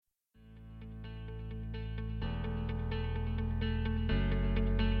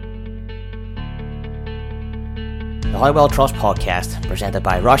Holywell Trust podcast, presented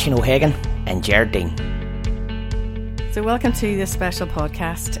by Roisin O'Hagan and Gerard Dean. So welcome to this special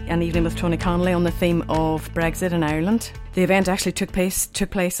podcast, An Evening with Tony Connolly, on the theme of Brexit in Ireland. The event actually took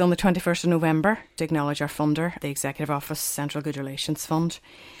place on the 21st of November to acknowledge our funder, the Executive Office Central Good Relations Fund.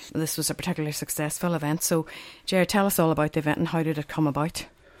 This was a particularly successful event. So, Gerard, tell us all about the event and how did it come about?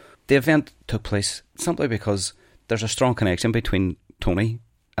 The event took place simply because there's a strong connection between Tony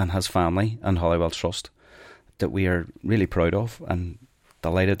and his family and Holywell Trust that we are really proud of and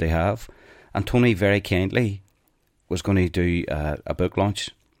delighted to have. And Tony very kindly was going to do a book launch.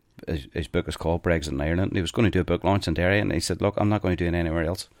 His book is called Brexit in Ireland. He was going to do a book launch in Derry, and he said, look, I'm not going to do it anywhere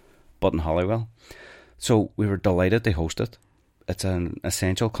else but in Holywell. So we were delighted to host it. It's an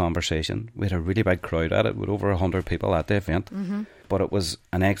essential conversation. We had a really big crowd at it with over 100 people at the event. Mm-hmm. But it was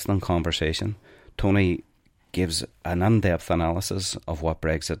an excellent conversation. Tony gives an in-depth analysis of what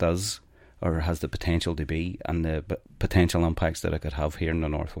Brexit is or has the potential to be and the potential impacts that it could have here in the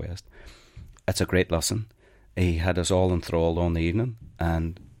Northwest. It's a great lesson. He had us all enthralled on the evening,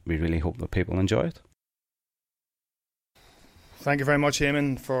 and we really hope that people enjoy it. Thank you very much,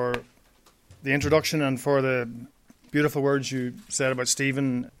 Eamon, for the introduction and for the beautiful words you said about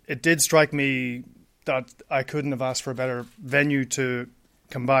Stephen. It did strike me that I couldn't have asked for a better venue to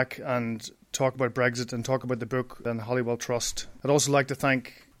come back and talk about Brexit and talk about the book and the Holywell Trust. I'd also like to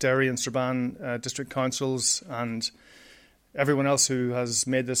thank Derry and Strabane district councils and everyone else who has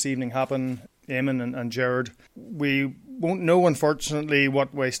made this evening happen, Eamon and Gerard. We won't know, unfortunately,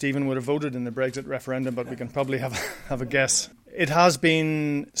 what way Stephen would have voted in the Brexit referendum, but we can probably have a guess. It has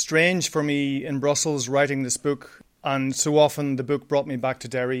been strange for me in Brussels writing this book, and so often the book brought me back to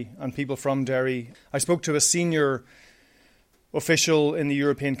Derry and people from Derry. I spoke to a senior official in the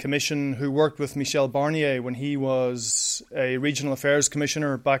European Commission who worked with Michel Barnier when he was a regional affairs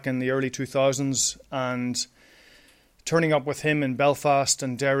commissioner back in the early 2000s, and turning up with him in Belfast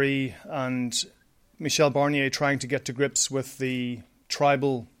and Derry, and Michel Barnier trying to get to grips with the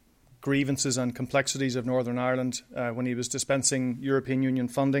tribal grievances and complexities of Northern Ireland when he was dispensing European Union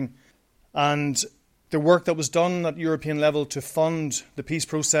funding. And the work that was done at European level to fund the peace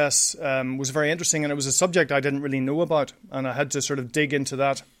process was very interesting, and it was a subject I didn't really know about, and I had to sort of dig into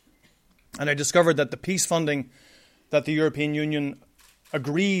that. And I discovered that the peace funding that the European Union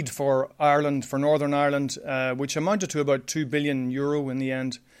agreed for Ireland, for Northern Ireland, which amounted to about €2 billion in the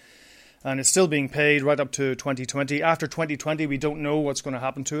end, and it's still being paid right up to 2020. After 2020, we don't know what's going to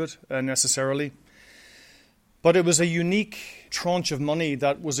happen to it necessarily. But it was a unique tranche of money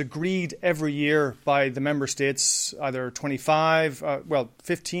that was agreed every year by the member states, either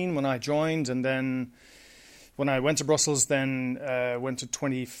 15 when I joined, and then when I went to Brussels, then went to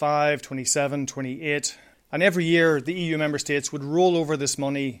 25, 27, 28. And every year the EU member states would roll over this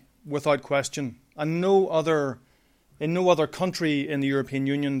money without question. And in no other country in the European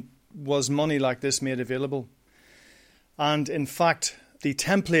Union was money like this made available. And in fact, the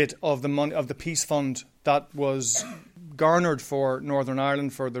template of the money of the peace fund that was garnered for Northern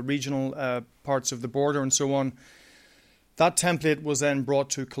Ireland, for the regional parts of the border and so on, that template was then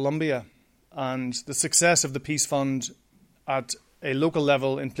brought to Colombia. And the success of the peace fund at a local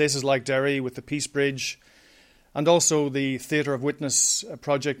level in places like Derry with the Peace Bridge, and also the Theatre of Witness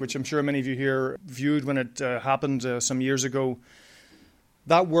project, which I'm sure many of you here viewed when it happened some years ago,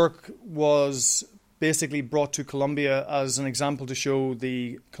 that work was basically brought to Colombia as an example to show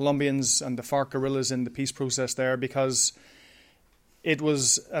the Colombians and the FARC guerrillas in the peace process there, because it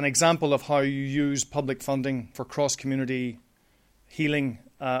was an example of how you use public funding for cross-community healing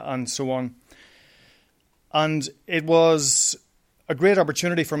and so on. And it was a great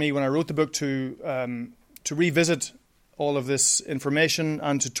opportunity for me when I wrote the book to revisit all of this information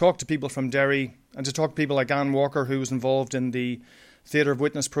and to talk to people from Derry and to talk to people like Anne Walker, who was involved in the Theatre of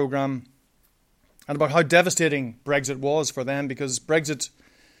Witness programme, and about how devastating Brexit was for them, because Brexit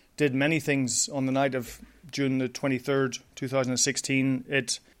did many things on the night of June the 23rd, 2016.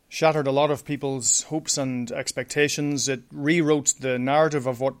 It shattered a lot of people's hopes and expectations. It rewrote the narrative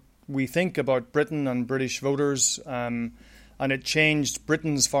of what we think about Britain and British voters, and it changed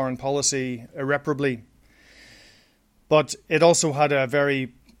Britain's foreign policy irreparably. But it also had a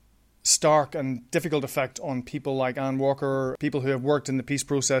very stark and difficult effect on people like Anne Walker, people who have worked in the peace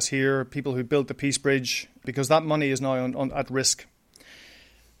process here, people who built the Peace Bridge, because that money is now at risk.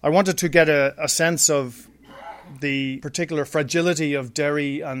 I wanted to get a sense of the particular fragility of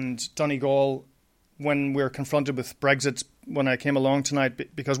Derry and Donegal when we're confronted with Brexit when I came along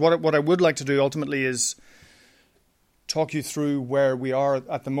tonight, because what I would like to do ultimately is talk you through where we are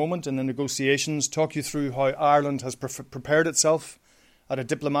at the moment in the negotiations, talk you through how Ireland has prepared itself at a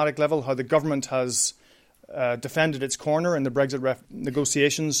diplomatic level, how the government has defended its corner in the Brexit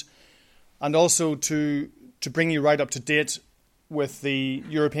negotiations, and also to bring you right up to date with the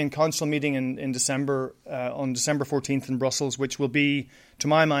European Council meeting in December, on December 14th in Brussels, which will be, to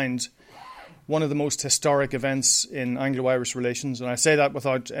my mind, one of the most historic events in Anglo-Irish relations. And I say that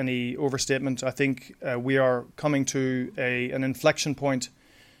without any overstatement. I think we are coming to an inflection point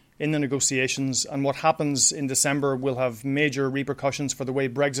in the negotiations, and what happens in December will have major repercussions for the way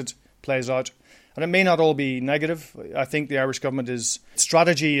Brexit plays out. And it may not all be negative. I think the Irish government's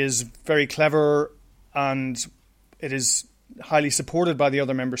strategy is very clever, and it is highly supported by the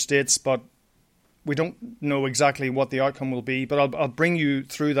other member states, but we don't know exactly what the outcome will be. But I'll bring you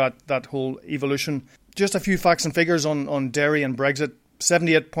through that whole evolution. Just a few facts and figures on Derry and Brexit.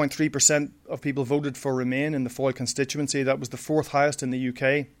 78.3% of people voted for Remain in the Foyle constituency. That was the fourth highest in the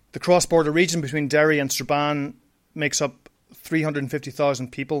UK. The cross-border region between Derry and Strabane makes up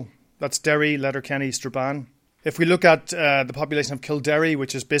 350,000 people. That's Derry, Letterkenny, Strabane. If we look at the population of Kildare,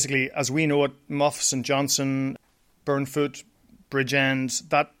 which is basically, as we know it, Muff, St Johnson, Burnfoot, Bridgend,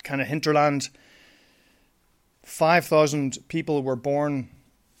 that kind of hinterland, 5,000 people were born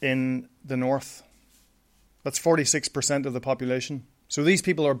in the north. That's 46% of the population. So these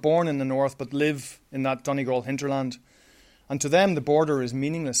people are born in the north but live in that Donegal hinterland. And to them, the border is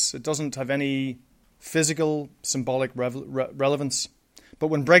meaningless. It doesn't have any physical, symbolic relevance. But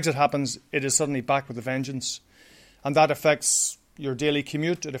when Brexit happens, it is suddenly back with a vengeance. And that affects your daily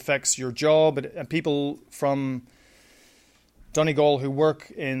commute, it affects your job, and people from Donegal who work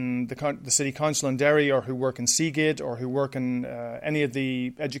in the City Council in Derry, or who work in Seagate, or who work in any of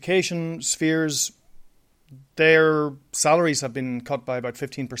the education spheres, their salaries have been cut by about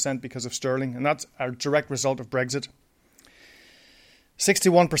 15% because of sterling, and that's a direct result of Brexit.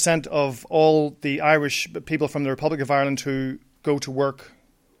 61% of all the Irish people from the Republic of Ireland who go to work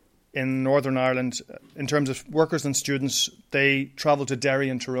in Northern Ireland, in terms of workers and students, they travel to Derry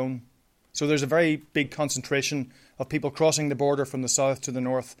and Tyrone. So there's a very big concentration of people crossing the border from the south to the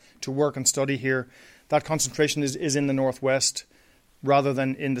north to work and study here. That concentration is in the northwest rather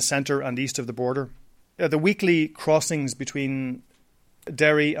than in the centre and east of the border. The weekly crossings between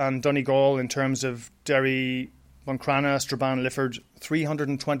Derry and Donegal in terms of Derry, Buncrana, Strabane, Lifford,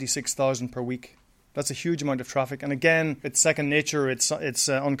 326,000 per week. That's a huge amount of traffic. And again, it's second nature, it's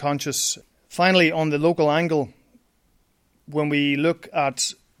unconscious. Finally, on the local angle, when we look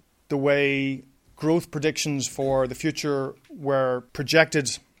at the way growth predictions for the future were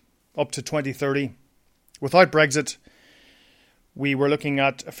projected up to 2030, without Brexit, we were looking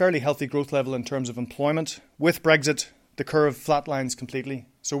at a fairly healthy growth level in terms of employment. With Brexit, the curve flatlines completely.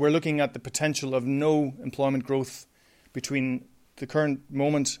 So we're looking at the potential of no employment growth between the current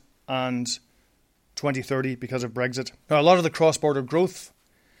moment and 2030 because of Brexit. Now, a lot of the cross-border growth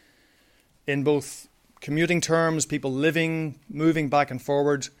in both commuting terms, people living, moving back and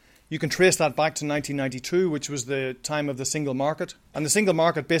forward, you can trace that back to 1992, which was the time of the single market. And the single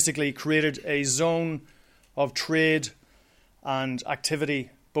market basically created a zone of trade and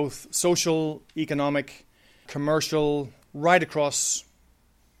activity, both social, economic, commercial, right across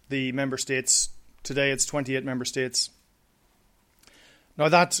the member states. Today it's 28 member states. Now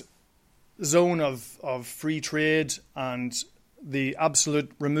that zone of free trade and the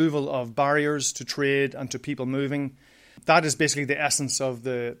absolute removal of barriers to trade and to people moving, that is basically the essence of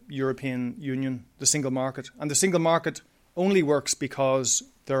the European Union, the single market. And the single market only works because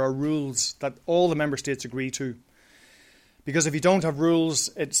there are rules that all the member states agree to. Because if you don't have rules,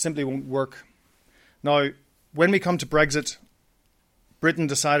 it simply won't work. Now, when we come to Brexit, Britain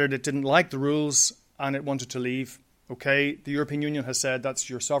decided it didn't like the rules and it wanted to leave. Okay, the European Union has said that's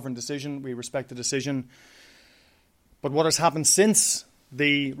your sovereign decision. We respect the decision. But what has happened since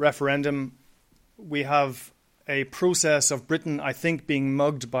the referendum, we have a process of Britain, I think, being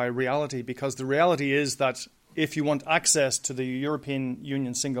mugged by reality, because the reality is that if you want access to the European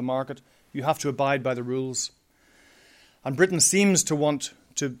Union single market, you have to abide by the rules. And Britain seems to want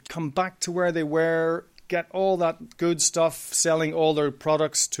to come back to where they were, get all that good stuff, selling all their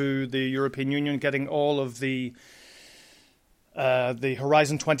products to the European Union, getting all of the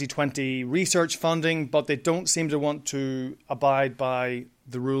Horizon 2020 research funding, but they don't seem to want to abide by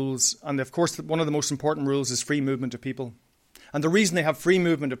the rules. And of course, one of the most important rules is free movement of people. And the reason they have free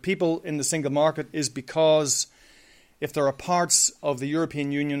movement of people in the single market is because if there are parts of the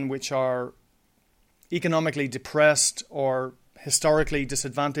European Union which are economically depressed or historically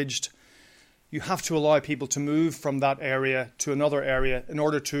disadvantaged, you have to allow people to move from that area to another area in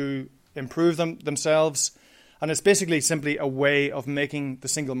order to improve themselves. And it's basically simply a way of making the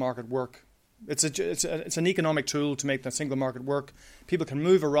single market work. It's an economic tool to make the single market work. People can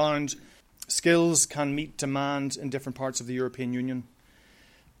move around. skills can meet demand in different parts of the European Union.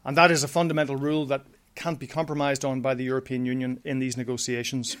 And that is a fundamental rule that can't be compromised on by the European Union in these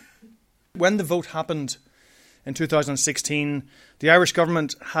negotiations. When the vote happened in 2016, the Irish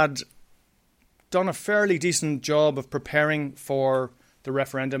government had done a fairly decent job of preparing for the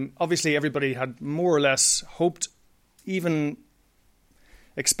referendum. Obviously, everybody had more or less hoped, even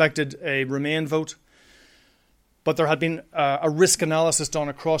expected a Remain vote. But there had been a risk analysis done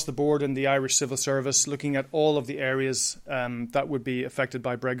across the board in the Irish civil service, looking at all of the areas that would be affected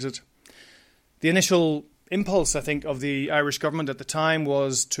by Brexit. The initial impulse, I think, of the Irish government at the time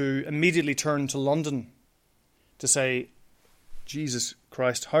was to immediately turn to London to say, Jesus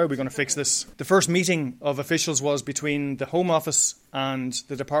Christ, how are we going to fix this? The first meeting of officials was between the Home Office and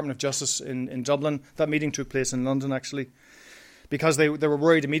the Department of Justice in Dublin. That meeting took place in London, actually, because they were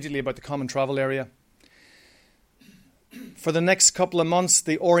worried immediately about the common travel area. For the next couple of months,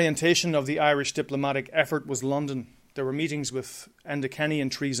 the orientation of the Irish diplomatic effort was London. There were meetings with Enda Kenny and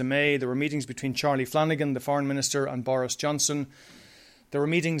Theresa May. There were meetings between Charlie Flanagan, the Foreign Minister, and Boris Johnson. There were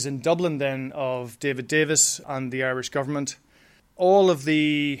meetings in Dublin then of David Davis and the Irish government. All of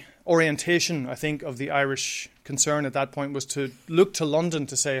the orientation, I think, of the Irish concern at that point was to look to London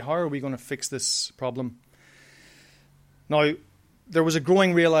to say, how are we going to fix this problem? Now, there was a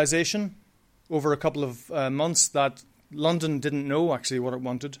growing realisation over a couple of months that London didn't know actually what it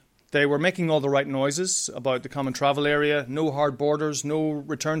wanted. They were making all the right noises about the common travel area, no hard borders, no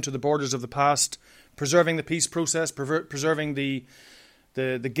return to the borders of the past, preserving the peace process, preserving the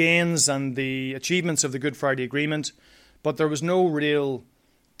gains and the achievements of the Good Friday Agreement. But there was no real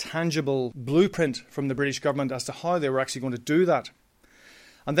tangible blueprint from the British government as to how they were actually going to do that.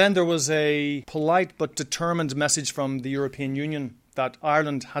 And then there was a polite but determined message from the European Union that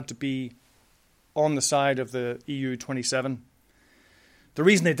Ireland had to be on the side of the EU 27. The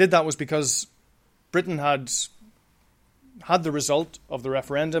reason they did that was because Britain had the result of the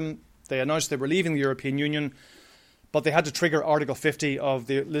referendum. They announced they were leaving the European Union, but they had to trigger Article 50 of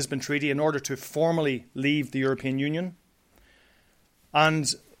the Lisbon Treaty in order to formally leave the European Union. And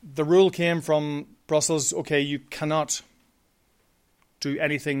the rule came from Brussels, okay, you cannot do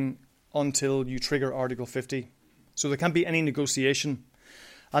anything until you trigger Article 50. So there can't be any negotiation.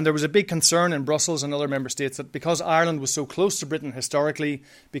 And there was a big concern in Brussels and other member states that because Ireland was so close to Britain historically,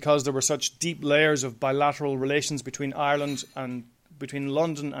 because there were such deep layers of bilateral relations between Ireland and between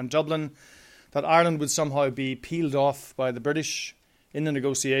London and Dublin, that Ireland would somehow be peeled off by the British in the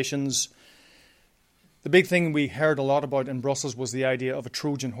negotiations. The big thing we heard a lot about in Brussels was the idea of a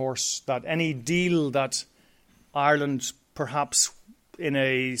Trojan horse, that any deal that Ireland perhaps in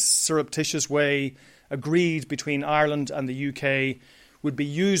a surreptitious way agreed between Ireland and the UK would be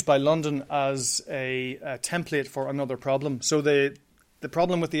used by London as a template for another problem. So the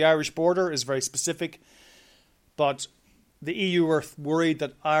problem with the Irish border is very specific, but the EU were worried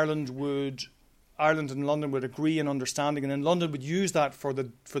that Ireland and London would agree an understanding, and then London would use that for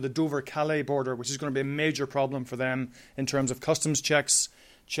the Dover-Calais border, which is going to be a major problem for them in terms of customs checks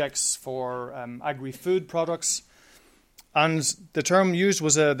for agri-food products. And the term used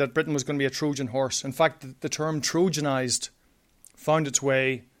was that Britain was going to be a Trojan horse. In fact, the term Trojanized found its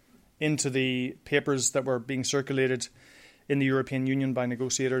way into the papers that were being circulated in the European Union by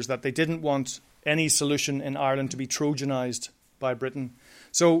negotiators, that they didn't want any solution in Ireland to be Trojanized by Britain.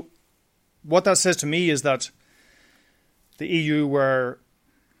 So what that says to me is that the EU were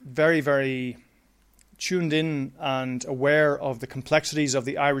very, very tuned in and aware of the complexities of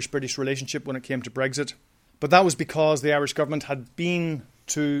the Irish-British relationship when it came to Brexit. But that was because the Irish government had been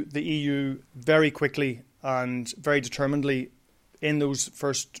to the EU very quickly and very determinedly in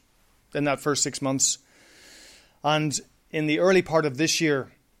that first 6 months. And in the early part of this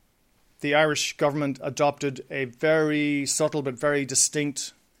year, the Irish government adopted a very subtle but very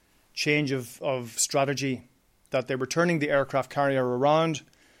distinct change of strategy, that they were turning the aircraft carrier around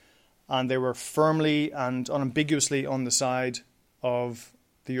and they were firmly and unambiguously on the side of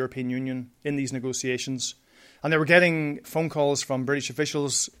the European Union in these negotiations. And they were getting phone calls from British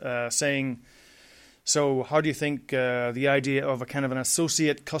officials saying, so how do you think the idea of a kind of an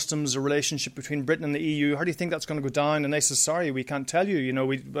associate customs relationship between Britain and the EU, how do you think that's going to go down? And they said, sorry, we can't tell you.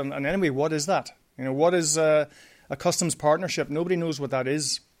 And anyway, what is that? What is a customs partnership? Nobody knows what that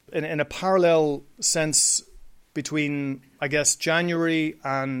is. In a parallel sense between, I guess, January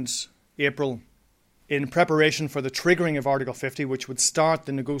and April, in preparation for the triggering of Article 50, which would start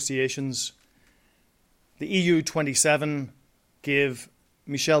the negotiations, the EU 27 gave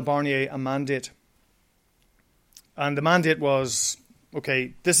Michel Barnier a mandate. And the mandate was,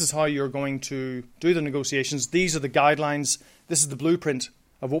 okay, this is how you're going to do the negotiations. These are the guidelines. This is the blueprint.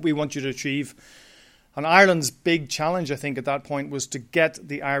 of what we want you to achieve. And Ireland's big challenge, I think, at that point was to get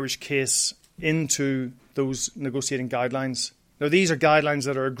the Irish case into those negotiating guidelines. Now, these are guidelines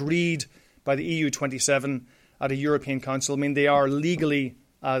that are agreed by the EU 27 at a European Council. I mean, they are legally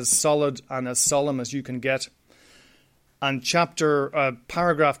as solid and as solemn as you can get. And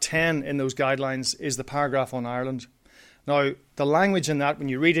paragraph 10 in those guidelines is the paragraph on Ireland. Now, the language in that, when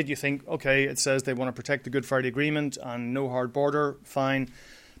you read it, you think, okay, it says they want to protect the Good Friday Agreement and no hard border, fine.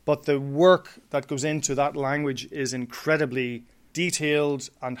 But the work that goes into that language is incredibly detailed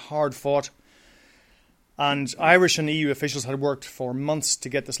and hard fought. And Irish and EU officials had worked for months to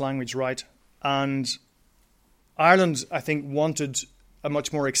get this language right. And Ireland, I think, wanted a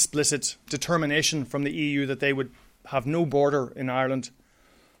much more explicit determination from the EU that they would have no border in Ireland.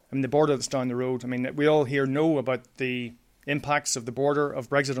 I mean, the border that's down the road. I mean, we all here know about the impacts of the border, of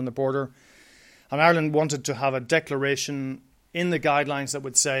Brexit on the border. And Ireland wanted to have a declaration in the guidelines that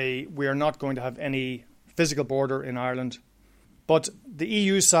would say we are not going to have any physical border in Ireland. But the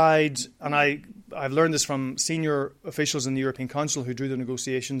EU side, and I've learned this from senior officials in the European Council who do the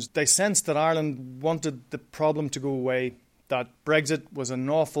negotiations, they sensed that Ireland wanted the problem to go away, that Brexit was an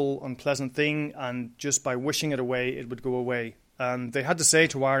awful, unpleasant thing, and just by wishing it away, it would go away. And they had to say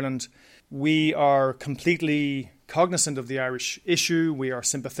to Ireland, we are completely cognizant of the Irish issue, we are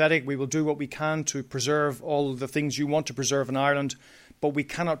sympathetic, we will do what we can to preserve all the things you want to preserve in Ireland, but we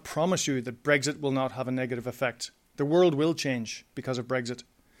cannot promise you that Brexit will not have a negative effect. The world will change because of Brexit.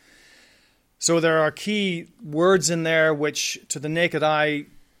 So there are key words in there which to the naked eye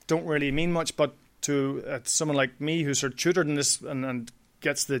don't really mean much, but to someone like me who's sort of tutored in this and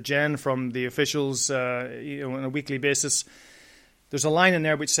gets the gen from the officials on a weekly basis, there's a line in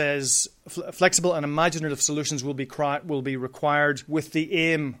there which says flexible and imaginative solutions will be required with the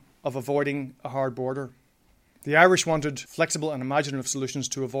aim of avoiding a hard border. The Irish wanted flexible and imaginative solutions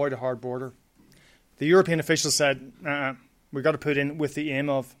to avoid a hard border. The European officials said, we've got to put in with the aim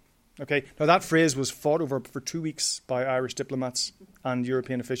of. Okay, now that phrase was fought over for 2 weeks by Irish diplomats and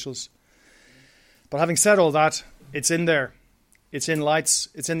European officials. But having said all that, it's in there. It's in lights.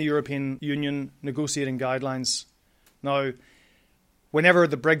 It's in the European Union negotiating guidelines. Now, whenever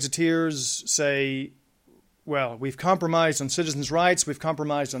the Brexiteers say, well, we've compromised on citizens' rights, we've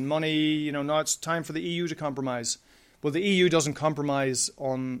compromised on money, now it's time for the EU to compromise. Well, the EU doesn't compromise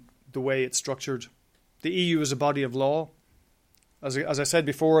on the way it's structured. The EU is a body of law. As I said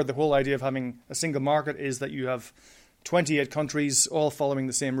before, the whole idea of having a single market is that you have 28 countries all following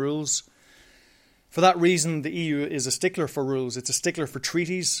the same rules. For that reason, the EU is a stickler for rules. It's a stickler for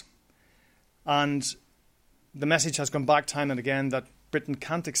treaties. And the message has gone back time and again that Britain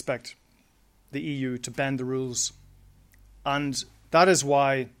can't expect the EU to bend the rules. And that is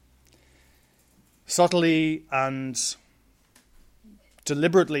why subtly and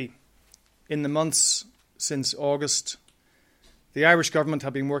deliberately in the months since August, the Irish government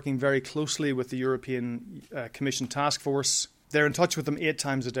have been working very closely with the European Commission task force. They're in touch with them 8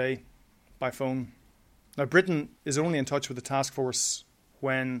 times a day by phone. Now, Britain is only in touch with the task force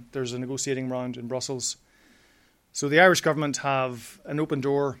when there's a negotiating round in Brussels. So the Irish government have an open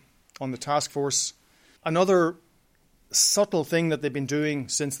door on the task force. Another subtle thing that they've been doing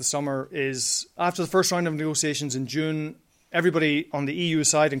since the summer is after the first round of negotiations in June, everybody on the EU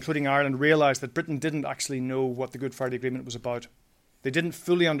side, including Ireland, realised that Britain didn't actually know what the Good Friday Agreement was about. They didn't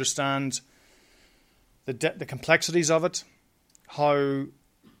fully understand the complexities of it, how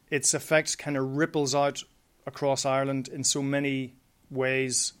its effects kind of ripples out across Ireland in so many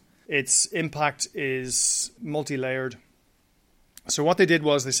ways. Its impact is multi-layered. So what they did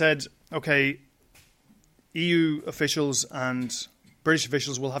was they said, okay, EU officials and British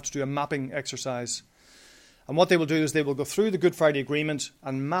officials will have to do a mapping exercise. And what they will do is they will go through the Good Friday Agreement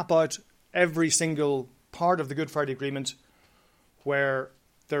and map out every single part of the Good Friday Agreement where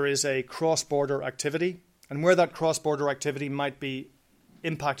there is a cross-border activity and where that cross-border activity might be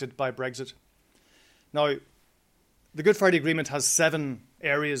impacted by Brexit. Now, the Good Friday Agreement has 7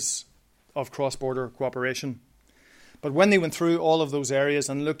 areas of cross-border cooperation. But when they went through all of those areas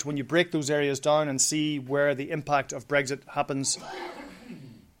and looked, when you break those areas down and see where the impact of Brexit happens,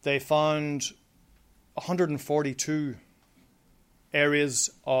 they found 142 areas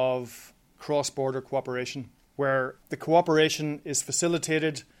of cross-border cooperation where the cooperation is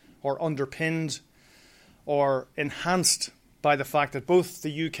facilitated or underpinned or enhanced by the fact that both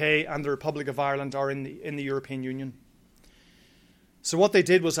the UK and the Republic of Ireland are in the European Union. So what they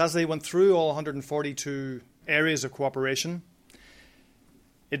did was, as they went through all 142 areas of cooperation,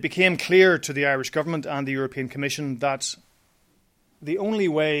 it became clear to the Irish government and the European Commission that the only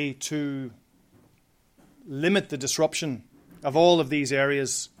way to limit the disruption of all of these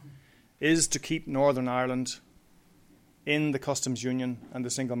areas is to keep Northern Ireland in the customs union and the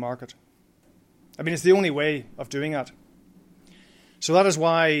single market. I mean, it's the only way of doing that. So that is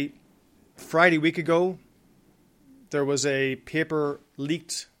why Friday week ago, there was a paper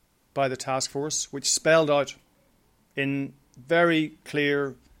leaked by the task force which spelled out in very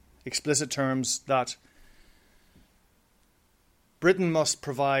clear, explicit terms that Britain must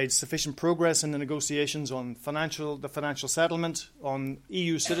provide sufficient progress in the negotiations on the financial settlement, on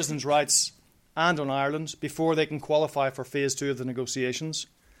EU citizens' rights and on Ireland before they can qualify for phase 2 of the negotiations.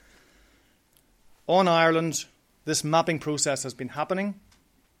 On Ireland, this mapping process has been happening.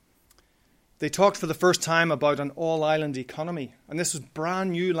 They talked for the first time about an all-island economy, and this was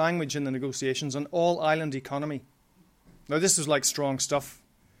brand new language in the negotiations, an all-island economy. Now, this is like strong stuff,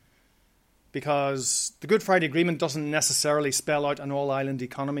 because the Good Friday Agreement doesn't necessarily spell out an all-island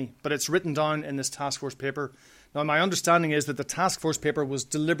economy, but it's written down in this task force paper. Now, my understanding is that the task force paper was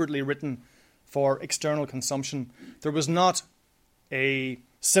deliberately written for external consumption. There was not a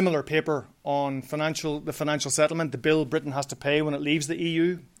similar paper on the financial settlement, the bill Britain has to pay when it leaves the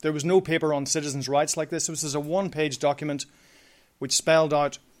EU. There was no paper on citizens' rights like this. This was a one-page document which spelled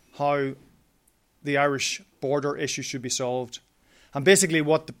out how the Irish border issue should be solved. And basically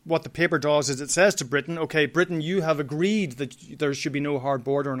what the paper does is it says to Britain, okay, Britain, you have agreed that there should be no hard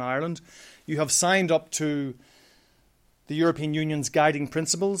border in Ireland. You have signed up to the European Union's guiding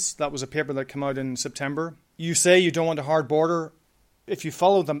principles. That was a paper that came out in September. You say you don't want a hard border. If you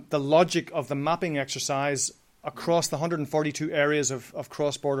follow the logic of the mapping exercise across the 142 areas of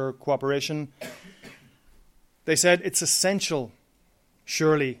cross-border cooperation, they said it's essential,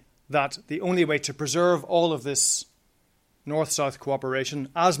 surely, that the only way to preserve all of this North-South cooperation,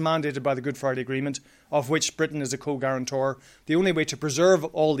 as mandated by the Good Friday Agreement, of which Britain is a co-guarantor, the only way to preserve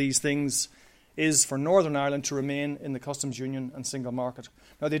all these things is for Northern Ireland to remain in the customs union and single market.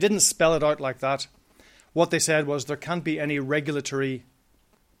 Now, they didn't spell it out like that. What they said was there can't be any regulatory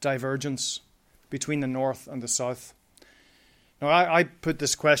divergence between the North and the South. Now, I put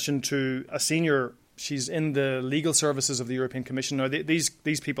this question to a senior. She's in the legal services of the European Commission. Now, these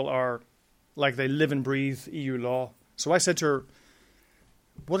people are like they live and breathe EU law. So I said to her,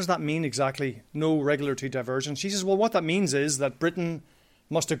 what does that mean exactly, no regulatory divergence? She says, well, what that means is that Britain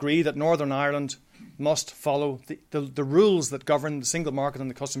must agree that Northern Ireland must follow the rules that govern the single market and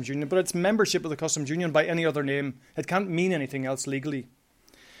the customs union, but its membership of the customs union by any other name, it can't mean anything else legally.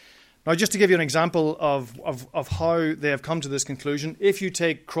 Now, just to give you an example of how they have come to this conclusion, if you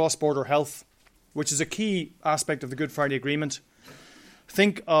take cross-border health, which is a key aspect of the Good Friday Agreement,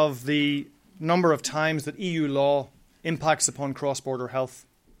 think of the number of times that EU law impacts upon cross-border health.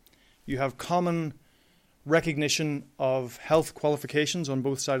 You have common recognition of health qualifications on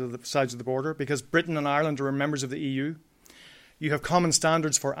both sides of the border because Britain and Ireland are members of the EU. You have common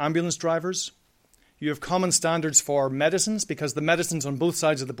standards for ambulance drivers. You have common standards for medicines because the medicines on both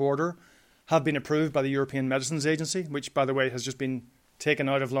sides of the border have been approved by the European Medicines Agency, which, by the way, has just been taken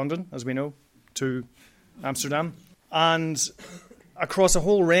out of London, as we know, to Amsterdam. And across a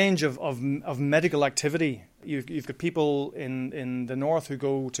whole range of medical activity, you've got people in the north who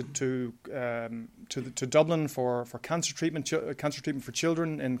go to Dublin for cancer treatment for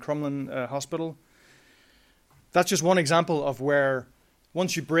children in Crumlin Hospital. That's just one example of where,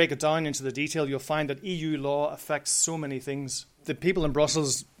 once you break it down into the detail, you'll find that EU law affects so many things. The people in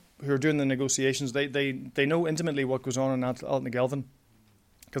Brussels who are doing the negotiations, they know intimately what goes on in Altnagelvin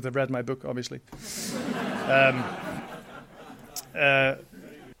because they've read my book, obviously.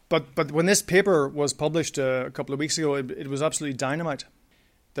 But when this paper was published a couple of weeks ago, it was absolutely dynamite.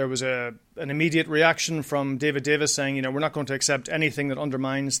 There was an immediate reaction from David Davis saying, we're not going to accept anything that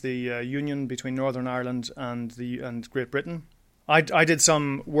undermines the union between Northern Ireland and Great Britain. I did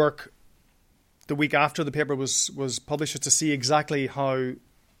some work the week after the paper was published to see exactly how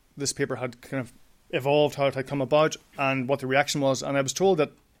this paper had kind of evolved, how it had come about, and what the reaction was. And I was told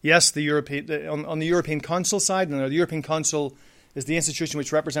that, yes, on the European Council side, and the European Council is the institution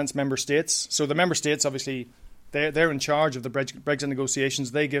which represents member states. So the member states, obviously, they're in charge of the Brexit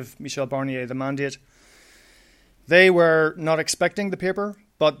negotiations. They give Michel Barnier the mandate. They were not expecting the paper,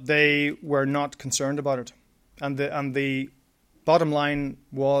 but they were not concerned about it. And the bottom line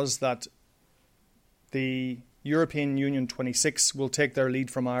was that the European Union 26 will take their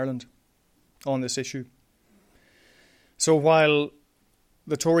lead from Ireland on this issue. So while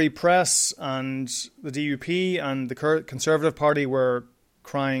the Tory press and the DUP and the Conservative Party were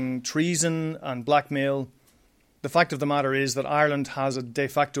crying treason and blackmail, the fact of the matter is that Ireland has a de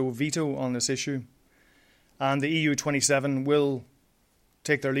facto veto on this issue, and the EU 27 will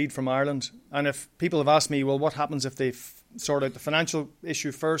take their lead from Ireland. And if people have asked me, well, what happens if they sort out the financial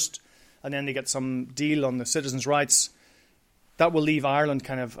issue first and then they get some deal on the citizens' rights, that will leave Ireland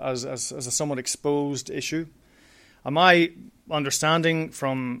kind of as a somewhat exposed issue. And my understanding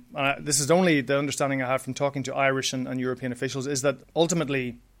from, this is only the understanding I have from talking to Irish and European officials, is that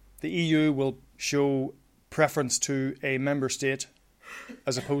ultimately the EU will show preference to a member state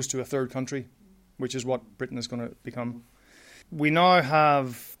as opposed to a third country, which is what Britain is going to become. We now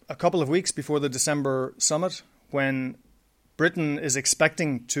have a couple of weeks before the December summit when Britain is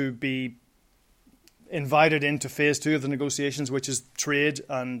expecting to be invited into phase 2 of the negotiations, which is trade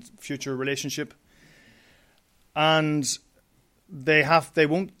and future relationship. And they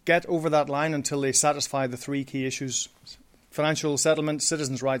won't get over that line until they satisfy the 3 key issues: financial settlement,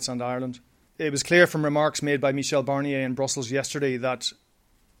 citizens' rights and Ireland. It was clear from remarks made by Michel Barnier in Brussels yesterday that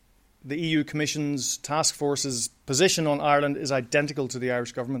the EU Commission's task force's position on Ireland is identical to the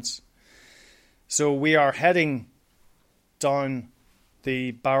Irish government's. So we are heading down the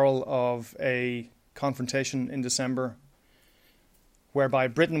barrel of a confrontation in December whereby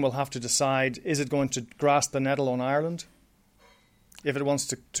Britain will have to decide, is it going to grasp the nettle on Ireland if it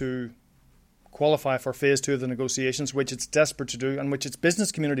wants to qualify for phase 2 of the negotiations, which it's desperate to do and which its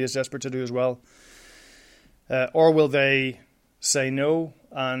business community is desperate to do as well, or will they say no,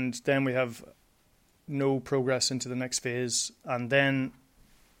 and then we have no progress into the next phase, and then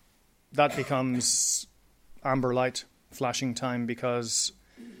that becomes amber light flashing time, because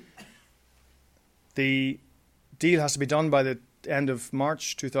the deal has to be done by the end of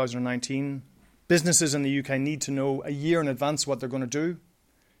March 2019. Businesses in the UK need to know a year in advance what they're going to do.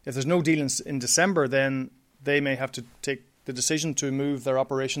 If there's no deal in December, then they may have to take the decision to move their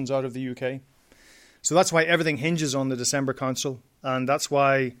operations out of the UK. So that's why everything hinges on the December Council, and that's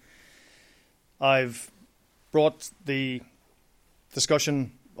why I've brought the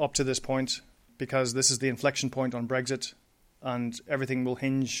discussion up to this point, because this is the inflection point on Brexit and everything will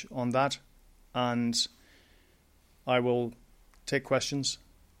hinge on that. And I will take questions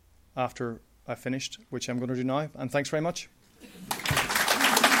after I've finished, which I'm going to do now. And thanks very much.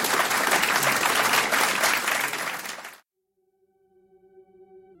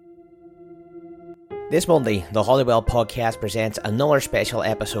 This Monday, the Holywell podcast presents another special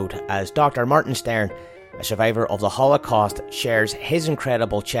episode as Dr. Martin Stern, a survivor of the Holocaust, shares his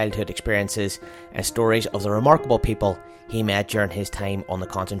incredible childhood experiences and stories of the remarkable people he met during his time on the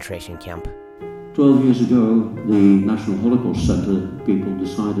concentration camp. 12 years ago, the National Holocaust Centre people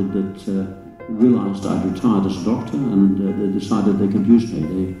decided that, realised I'd retired as a doctor, and they decided they could use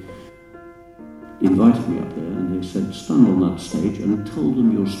me. They invited me up there and they said, stand on that stage and tell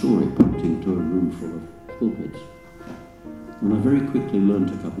them your story, pointing to a room full of pulpits. And I very quickly learned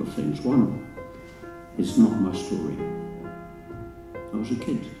a couple of things. One, it's not my story. I was a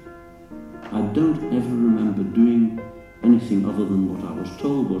kid. I don't ever remember doing anything other than what I was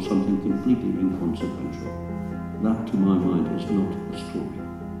told or something completely inconsequential. That, to my mind, is not a story.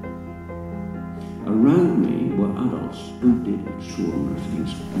 Around me were adults who did extraordinary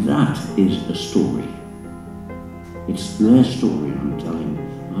things. That is a story. It's their story I'm telling.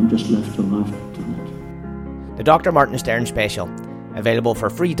 I'm just left alive to tell it. The Dr. Martin Stern Special, available for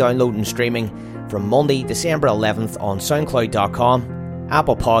free download and streaming from Monday, December 11th on SoundCloud.com,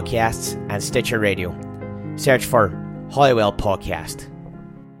 Apple Podcasts and Stitcher Radio. Search for Holywell Podcast.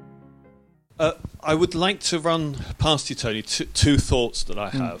 I would like to run past you, Tony, two thoughts that I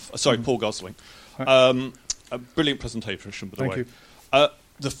have. Sorry, Paul Gosling. A brilliant presentation, by the way. Thank you.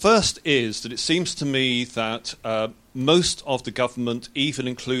 The first is that it seems to me that most of the government, even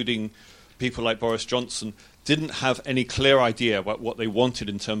including people like Boris Johnson, didn't have any clear idea about what they wanted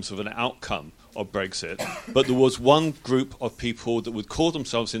in terms of an outcome of Brexit. But there was one group of people that would call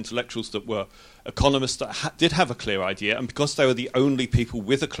themselves intellectuals that were economists that did have a clear idea, and because they were the only people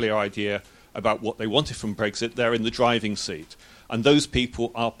with a clear idea about what they wanted from Brexit, they're in the driving seat. And those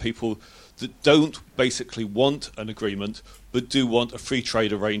people are people that don't basically want an agreement, but do want a free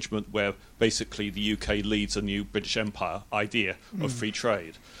trade arrangement where basically the UK leads a new British Empire idea of free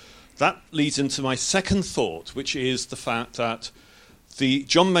trade. That leads into my second thought, which is the fact that the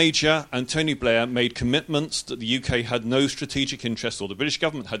John Major and Tony Blair made commitments that the UK had no strategic interest, or the British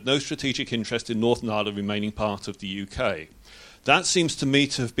government had no strategic interest in Northern Ireland remaining part of the UK. That seems to me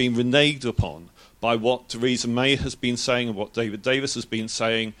to have been reneged upon by what Theresa May has been saying and what David Davis has been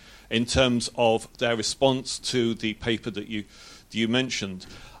saying in terms of their response to the paper that you mentioned.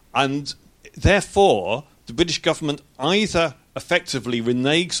 And therefore, the British government either effectively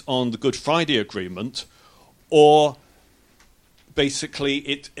reneges on the Good Friday Agreement, or basically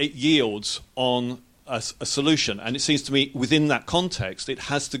it yields on a solution. And it seems to me within that context, it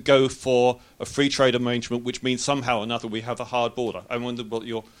has to go for a free trade arrangement, which means somehow or another we have a hard border. I wondered what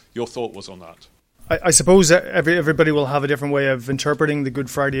your thought was on that. I suppose everybody will have a different way of interpreting the Good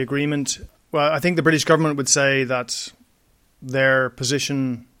Friday Agreement. Well, I think the British government would say that their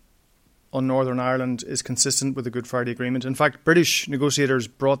position on Northern Ireland is consistent with the Good Friday Agreement. In fact, British negotiators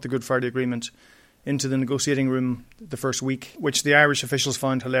brought the Good Friday Agreement into the negotiating room the first week, which the Irish officials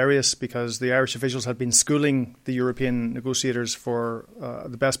found hilarious because the Irish officials had been schooling the European negotiators for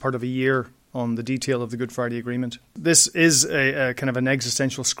the best part of a year on the detail of the Good Friday Agreement. This is a kind of an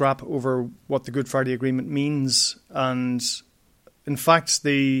existential scrap over what the Good Friday Agreement means. And in fact,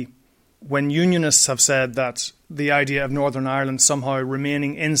 when unionists have said that the idea of Northern Ireland somehow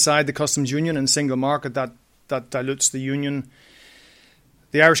remaining inside the customs union and single market, that dilutes the union,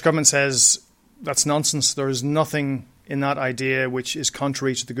 the Irish government says that's nonsense. There is nothing in that idea which is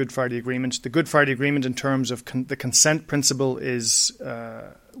contrary to the Good Friday Agreement. The Good Friday Agreement, in terms of the consent principle, is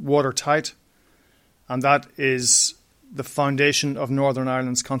watertight, and that is the foundation of Northern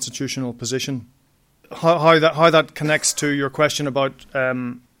Ireland's constitutional position. How that connects to your question about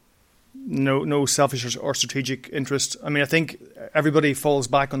no selfish or strategic interest. I mean, I think everybody falls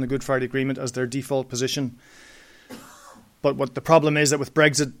back on the Good Friday Agreement as their default position. But what the problem is that with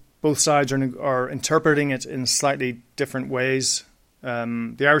Brexit, both sides are interpreting it in slightly different ways.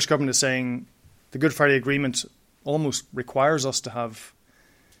 The Irish government is saying the Good Friday Agreement almost requires us to have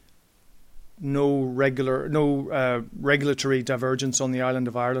no regulatory divergence on the island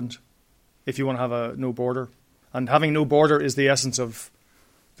of Ireland if you want to have no border. And having no border is the essence of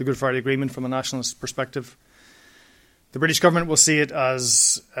the Good Friday Agreement from a nationalist perspective. The British government will see it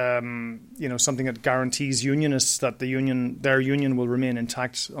as something that guarantees unionists that their union will remain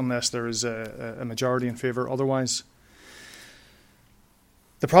intact unless there is a majority in favour otherwise.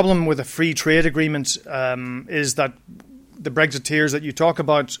 The problem with a free trade agreement is that the Brexiteers that you talk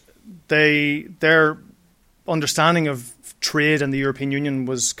about, their understanding of trade and the European Union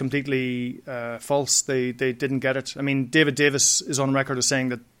was completely false. They didn't get it. I mean, David Davis is on record as saying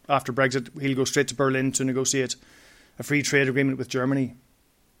that after Brexit he'll go straight to Berlin to negotiate a free trade agreement with Germany.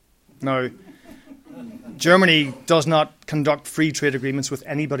 Now, Germany does not conduct free trade agreements with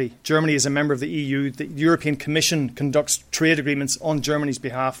anybody. Germany is a member of the EU. The European Commission conducts trade agreements on Germany's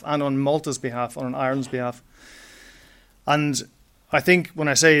behalf and on Malta's behalf, on Ireland's behalf. And I think when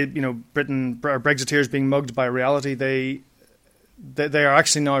I say, Britain or Brexiteers being mugged by reality, they are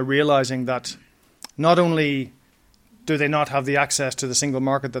actually now realising that not only do they not have the access to the single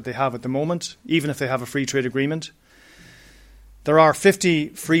market that they have at the moment, even if they have a free trade agreement, there are 50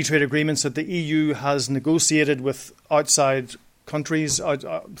 free trade agreements that the EU has negotiated with outside countries,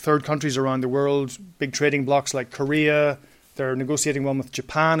 third countries around the world, big trading blocs like Korea. They're negotiating one with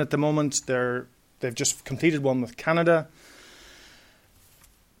Japan at the moment. They've just completed one with Canada.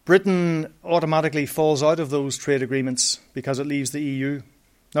 Britain automatically falls out of those trade agreements because it leaves the EU.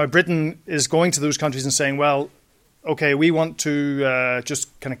 Now, Britain is going to those countries and saying, well, okay, we want to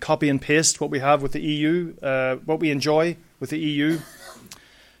just kind of copy and paste what we have with the EU, what we enjoy with the EU.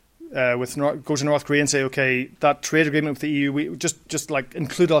 Go to North Korea and say, okay, that trade agreement with the EU, we just like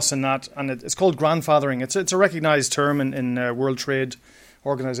include us in that. And it's called grandfathering. It's a recognised term in World Trade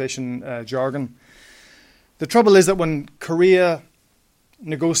Organization jargon. The trouble is that when Korea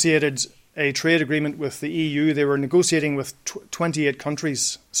negotiated a trade agreement with the EU, they were negotiating with 28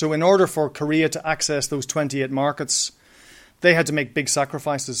 countries. So in order for Korea to access those 28 markets, they had to make big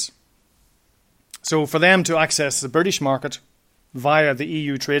sacrifices. So for them to access the British market via the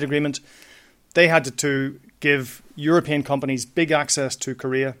EU trade agreement, they had to give European companies big access to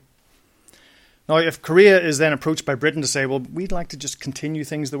Korea. Now, if Korea is then approached by Britain to say, well, we'd like to just continue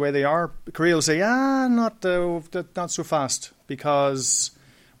things the way they are, Korea will say, not so fast, because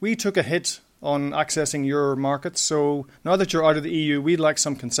we took a hit on accessing your market, so now that you're out of the EU, we'd like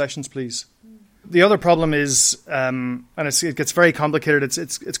some concessions, please. The other problem is, and it gets very complicated,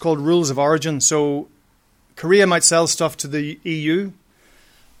 it's called rules of origin. So Korea might sell stuff to the EU,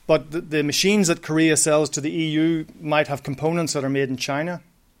 but the machines that Korea sells to the EU might have components that are made in China.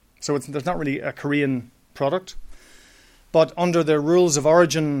 So there's not really a Korean product. But under the rules of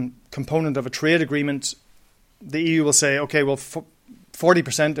origin component of a trade agreement, the EU will say, okay, well,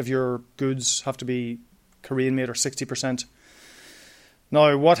 40% of your goods have to be Korean made, or 60%.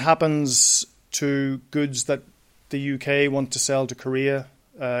 Now, what happens to goods that the UK want to sell to Korea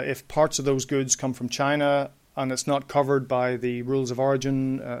if parts of those goods come from China and it's not covered by the rules of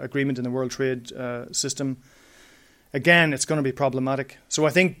origin agreement in the World Trade System? Again, it's going to be problematic. So I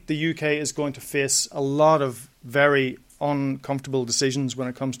think the UK is going to face a lot of very uncomfortable decisions when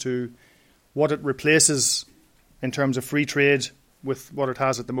it comes to what it replaces in terms of free trade with what it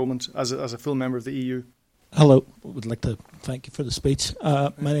has at the moment as a full member of the EU. Hello, I would like to thank you for the speech.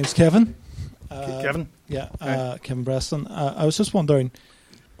 My name's Kevin. Kevin? Yeah, Kevin Breston. I was just wondering,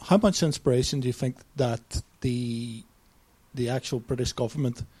 how much inspiration do you think that the actual British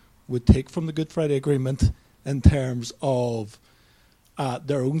government would take from the Good Friday Agreement in terms of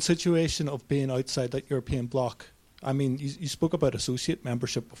their own situation of being outside that European bloc? I mean, you spoke about associate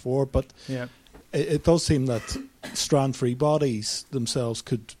membership before, but it does seem that strand-free bodies themselves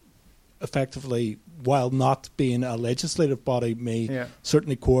could effectively, while not being a legislative body, may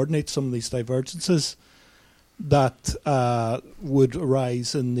certainly coordinate some of these divergences that would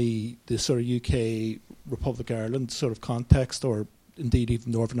arise in the sort of UK, Republic of Ireland sort of context, or indeed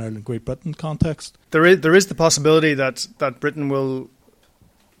even Northern Ireland, Great Britain context. There is the possibility that Britain will,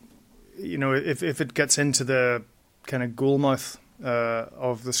 if it gets into the kind of goalmouth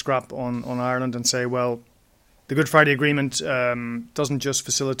of the scrap on Ireland and say, well, the Good Friday Agreement doesn't just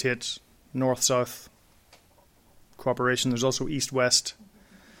facilitate north-south cooperation, there's also east-west.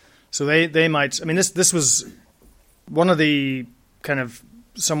 So they might, I mean, this was one of the kind of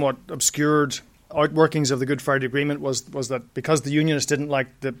somewhat obscured outworkings of the Good Friday Agreement was that because the Unionists didn't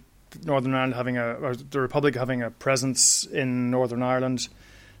like the Northern Ireland or the Republic having a presence in Northern Ireland,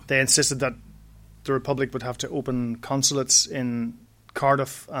 they insisted that the Republic would have to open consulates in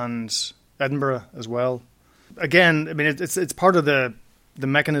Cardiff and Edinburgh as well. Again, I mean, it's part of the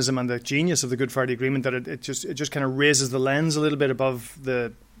mechanism and the genius of the Good Friday Agreement that it just kind of raises the lens a little bit above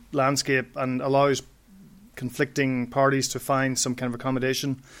the landscape and allows conflicting parties to find some kind of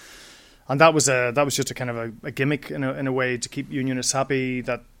accommodation. And that was just a kind of a gimmick in a way to keep Unionists happy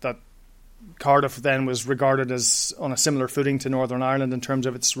that Cardiff then was regarded as on a similar footing to Northern Ireland in terms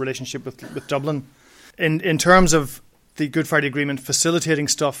of its relationship with Dublin. In terms of the Good Friday Agreement facilitating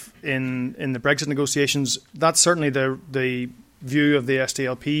stuff in the Brexit negotiations, that's certainly the view of the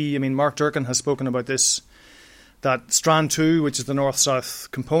SDLP. I mean, Mark Durkan has spoken about this, that Strand 2, which is the north-south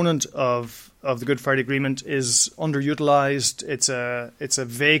component of the Good Friday Agreement, is underutilised. It's a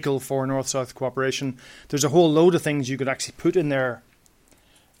vehicle for north-south cooperation. There's a whole load of things you could actually put in there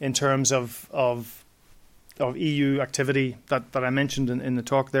in terms of EU activity that I mentioned in the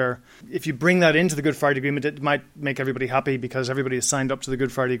talk there. If you bring that into the Good Friday Agreement, it might make everybody happy because everybody has signed up to the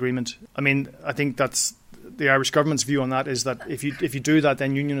Good Friday Agreement. I mean, I think that's the Irish government's view on that, is that if you do that,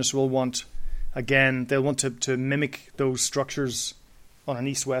 then Unionists will want, again, they'll want to mimic those structures on an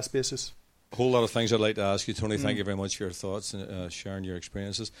east-west basis. A whole lot of things I'd like to ask you, Tony. Thank you very much for your thoughts and sharing your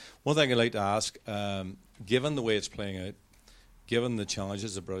experiences. One thing I'd like to ask, given the way it's playing out, given the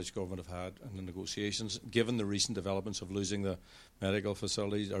challenges the British government have had in the negotiations, given the recent developments of losing the medical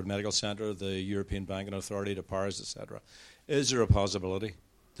facilities or medical centre, the European Banking Authority to Paris, etc., is there a possibility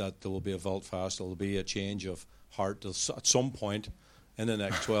that there will be a volte-face, there will be a change of heart at some point in the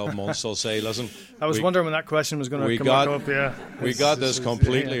next 12 months? They'll say, listen... I was wondering when that question was going to come up. Yeah, we got this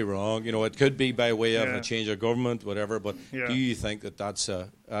completely wrong. You know, it could be by way of a change of government, whatever, but do you think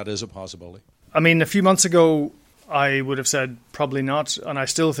that is a possibility? I mean, a few months ago, I would have said probably not, and I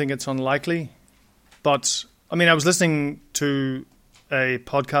still think it's unlikely. But, I mean, I was listening to a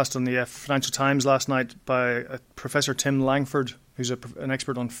podcast on the Financial Times last night by Professor Tim Langford, who's an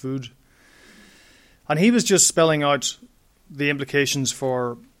expert on food. And he was just spelling out the implications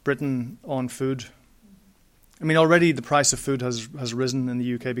for Britain on food. I mean, already the price of food has risen in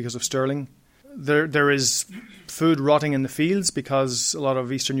the UK because of sterling. There is food rotting in the fields because a lot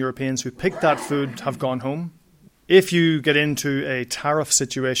of Eastern Europeans who picked that food have gone home. If you get into a tariff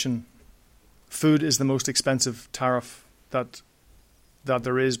situation, food is the most expensive tariff that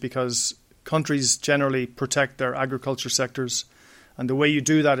there is, because countries generally protect their agriculture sectors, and the way you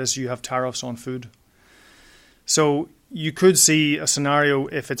do that is you have tariffs on food. So you could see a scenario,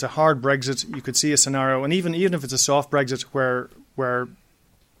 if it's a hard Brexit, you could see a scenario, and even if it's a soft Brexit, where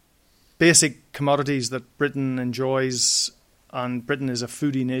basic commodities that Britain enjoys, and Britain is a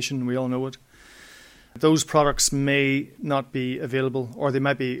foodie nation, we all know it, those products may not be available, or they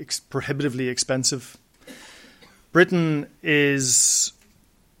might be prohibitively expensive. Britain is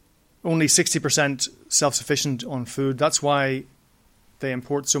only 60% self-sufficient on food. That's why they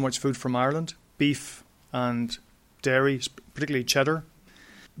import so much food from Ireland, beef and dairy, particularly cheddar.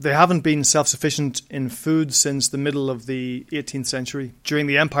 They haven't been self-sufficient in food since the middle of the 18th century. During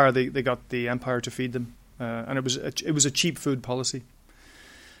the Empire, they got the Empire to feed them, and it was a cheap food policy.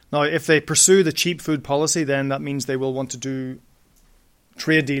 Now, if they pursue the cheap food policy, then that means they will want to do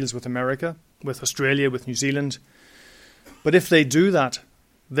trade deals with America, with Australia, with New Zealand. But if they do that,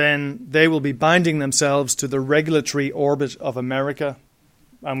 then they will be binding themselves to the regulatory orbit of America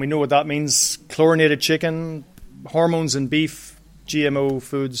And we know what that means: chlorinated chicken, hormones in beef, GMO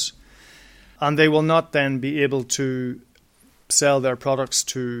foods. And they will not then be able to sell their products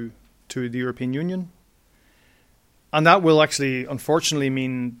to the European Union. And that will actually, unfortunately,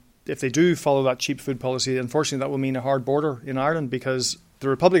 mean, if they do follow that cheap food policy, unfortunately that will mean a hard border in Ireland, because the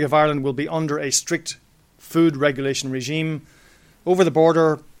Republic of Ireland will be under a strict food regulation regime. Over the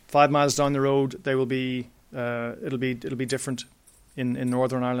border, 5 miles down the road, they will be it'll be different in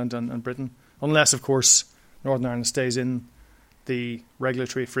Northern Ireland and Britain, unless, of course, Northern Ireland stays in the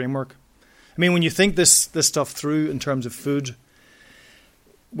regulatory framework. I mean, when you think this stuff through in terms of food,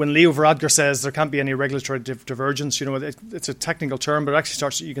 when Leo Varadkar says there can't be any regulatory divergence, it's a technical term, but it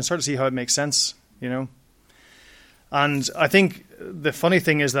actually you can start to see how it makes sense, And I think the funny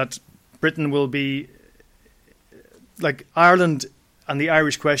thing is that Britain will be, like, Ireland and the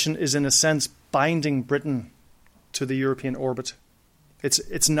Irish question is in a sense binding Britain to the European orbit.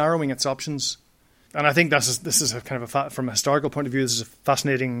 It's narrowing its options. And I think this is a kind of from a historical point of view, this is a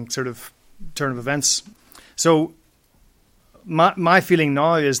fascinating sort of turn of events. So my feeling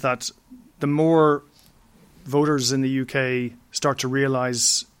now is that the more voters in the UK start to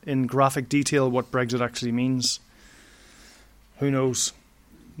realise in graphic detail what Brexit actually means, who knows?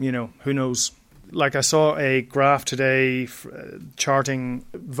 Who knows? Like, I saw a graph today charting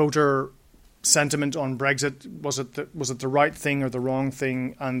voter sentiment on Brexit. Was it the right thing or the wrong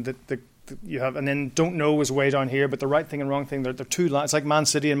thing? And you have, and then don't know is way down here, but the right thing and wrong thing, they're two lines. It's like Man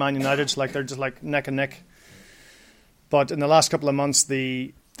City and Man United. It's like they're just like neck and neck. But in the last couple of months,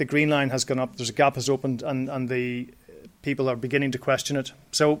 the green line has gone up. There's a gap has opened, and the people are beginning to question it.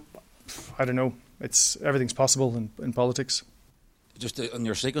 So I don't know. Everything's possible in politics. Just on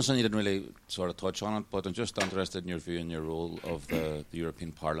your sequencing, you didn't really sort of touch on it, but I'm just interested in your view and your role of the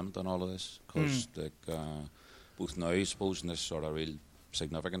European Parliament on all of this, because both now, I suppose, in this sort of real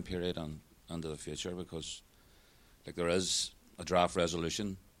significant period and into the future, because there is a draft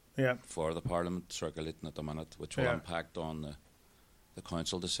resolution for the Parliament circulating at the minute, which will impact on the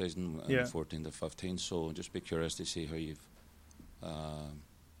Council decision in 14 to 15. So I'd just be curious to see how you've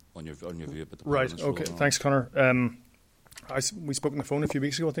on your view about the Parliament's role. Okay. Thanks, Conor. We spoke on the phone a few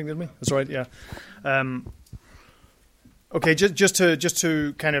weeks ago, I think, didn't we? That's right. Yeah. Okay. Just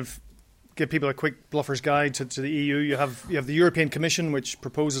to kind of give people a quick bluffer's guide to the EU. You have the European Commission, which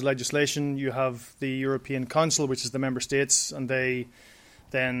proposes legislation. You have the European Council, which is the member states, and they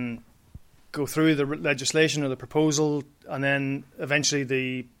then go through the legislation or the proposal, and then eventually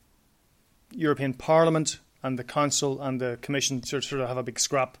the European Parliament and the Council and the Commission sort of have a big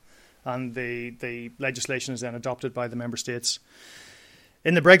scrap, and the legislation is then adopted by the member states.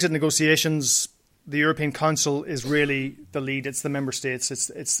 In the Brexit negotiations, the European Council is really the lead. It's the member states.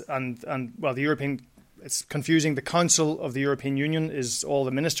 It's confusing. The Council of the European Union is all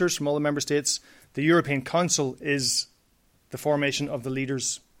the ministers from all the member states. The European Council is the formation of the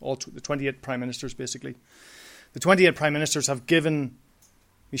leaders, the 28 prime ministers, basically. The 28 prime ministers have given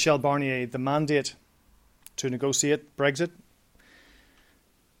Michel Barnier the mandate to negotiate Brexit.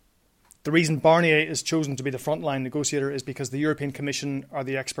 The reason Barnier is chosen to be the frontline negotiator is because the European Commission are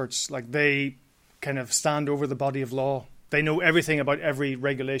the experts. Like, they kind of stand over the body of law. They know everything about every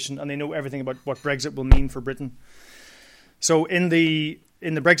regulation, and they know everything about what Brexit will mean for Britain. So in the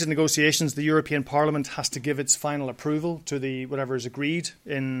Brexit negotiations, the European Parliament has to give its final approval to whatever is agreed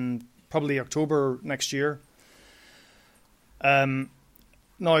in probably October next year. Now,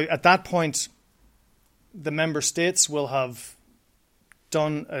 at that point, the member states will have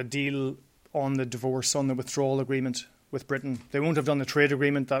done a deal on the divorce, on the withdrawal agreement with Britain. They won't have done the trade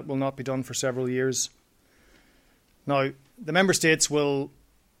agreement. That will not be done for several years. Now, the member states will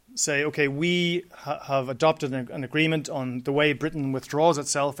say, okay, we have adopted an agreement on the way Britain withdraws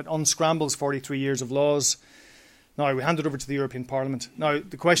itself. It unscrambles 43 years of laws. Now, we hand it over to the European Parliament. Now,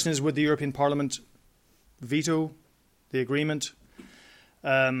 the question is, would the European Parliament veto the agreement?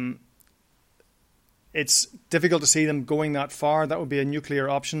 It's difficult to see them going that far. That would be a nuclear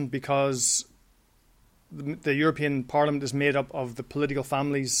option, because the European Parliament is made up of the political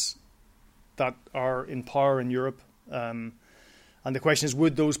families that are in power in Europe. And the question is,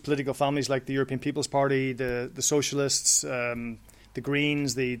 would those political families, like the European People's Party, the Socialists, the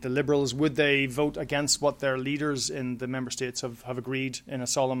Greens, the Liberals, would they vote against what their leaders in the member states have agreed in a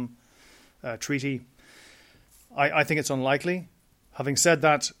solemn treaty? I think it's unlikely. Having said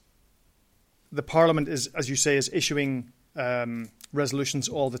that, the Parliament is, as you say, is issuing resolutions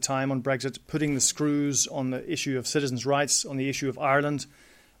all the time on Brexit, putting the screws on the issue of citizens' rights, on the issue of Ireland,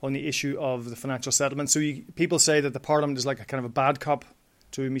 on the issue of the financial settlement. So people say that the Parliament is like a kind of a bad cop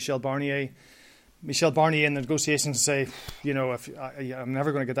to Michel Barnier. Michel Barnier in the negotiations say, I'm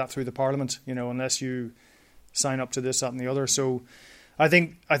never going to get that through the Parliament, unless you sign up to this, that and the other. So I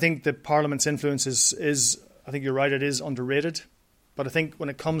think the Parliament's influence is I think you're right, it is underrated. But I think when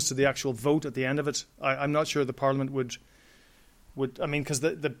it comes to the actual vote at the end of it, I'm not sure the Parliament would because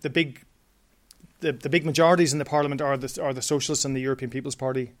the big majorities in the Parliament are the Socialists and the European People's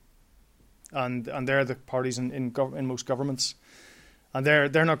Party, and they're the parties in most governments, and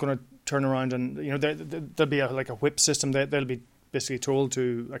they're not going to turn around and there'll be a whip system. They'll be basically told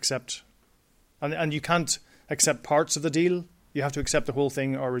to accept, and you can't accept parts of the deal. You have to accept the whole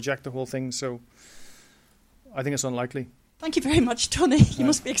thing or reject the whole thing. So I think it's unlikely. Thank you very much, Tony. You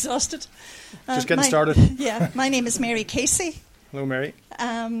must be exhausted. Just getting started. Yeah, my name is Mary Casey. Hello, Mary.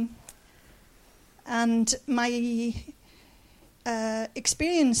 And my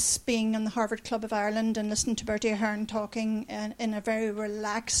experience being in the Harvard Club of Ireland and listening to Bertie Ahern talking in a very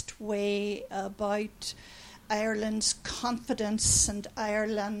relaxed way about Ireland's confidence and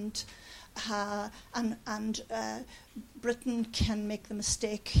Ireland and Britain can make the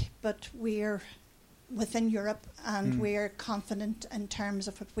mistake, but we're within Europe and we're confident in terms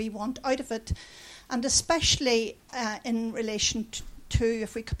of what we want out of it, and especially in relation to,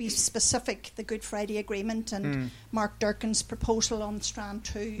 if we could be specific, the Good Friday Agreement and Mark Durkan's proposal on Strand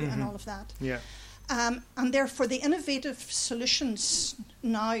 2 and all of that. Yeah. And therefore the innovative solutions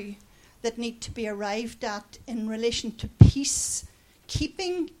now that need to be arrived at in relation to peace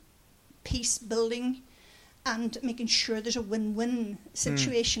keeping, peace building, and making sure there's a win-win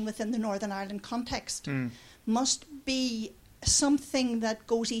situation within the Northern Ireland context must be something that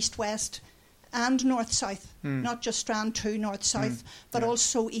goes east-west and north-south, not just Strand 2 north-south, but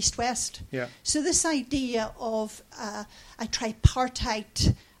also east-west. Yeah. So this idea of a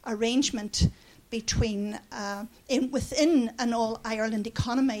tripartite arrangement between within an all-Ireland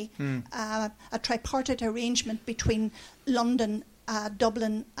economy, a tripartite arrangement between London,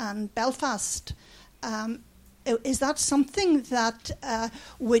 Dublin and Belfast, is that something that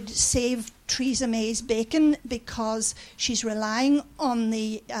would save Theresa May's bacon, because she's relying on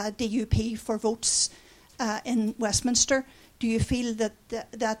the DUP for votes in Westminster? Do you feel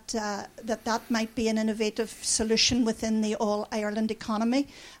that might be an innovative solution within the all-Ireland economy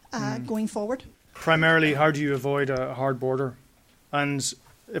going forward? Primarily, how do you avoid a hard border? And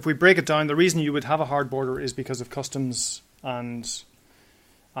if we break it down, the reason you would have a hard border is because of customs and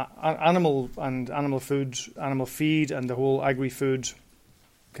animal feed and the whole agri-food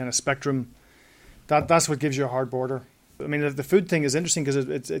kind of spectrum. That's what gives you a hard border. I mean, the food thing is interesting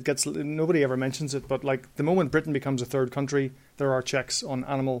because it gets, nobody ever mentions it, but like the moment Britain becomes a third country, there are checks on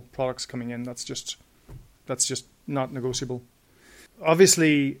animal products coming in. That's just not negotiable.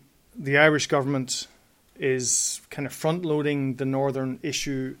 Obviously, the Irish government is kind of front-loading the northern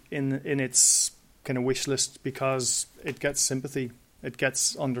issue in its kind of wish list because it gets sympathy. It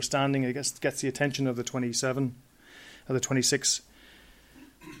gets understanding, it gets the attention of the 27, of the 26.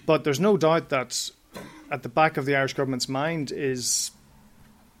 But there's no doubt that at the back of the Irish government's mind is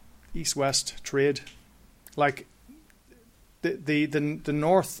east-west trade. Like the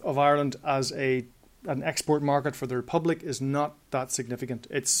north of Ireland as an export market for the Republic is not that significant.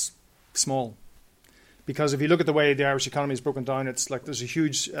 It's small. Because if you look at the way the Irish economy is broken down, it's like there's a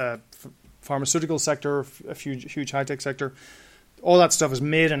huge pharmaceutical sector, a huge high-tech sector. All that stuff is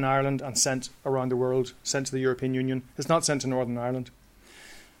made in Ireland and sent around the world, sent to the European Union. It's not sent to Northern Ireland.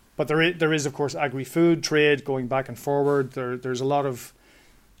 But there is, of course, agri-food trade going back and forward. There's a lot of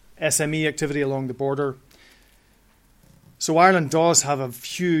SME activity along the border. So Ireland does have a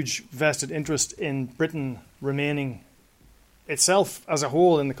huge vested interest in Britain remaining itself as a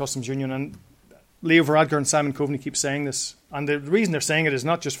whole in the customs union. And Leo Varadkar and Simon Coveney keep saying this. And the reason they're saying it is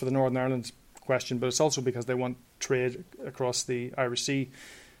not just for the Northern Ireland question, but it's also because they want trade across the Irish Sea.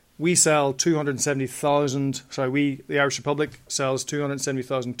 We sell 270,000, the Irish Republic sells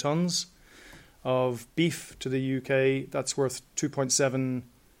 270,000 tonnes of beef to the UK. That's worth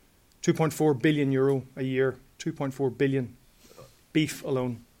 2.4 billion euro a year. 2.4 billion beef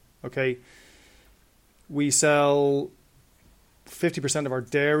alone. Okay. We sell 50% of our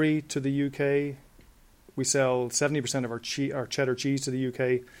dairy to the UK. We sell 70% of our cheddar cheese to the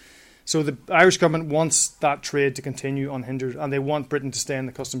UK. So the Irish government wants that trade to continue unhindered, and they want Britain to stay in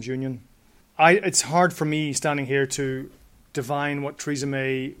the customs union. It's hard for me standing here to divine what Theresa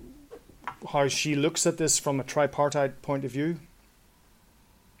May, how she looks at this from a tripartite point of view,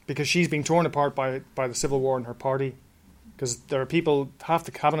 because she's being torn apart by the civil war in her party. Because there are people, half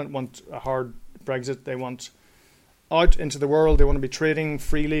the cabinet want a hard Brexit. They want out into the world. They want to be trading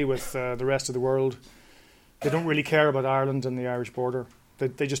freely with the rest of the world. They don't really care about Ireland and the Irish border.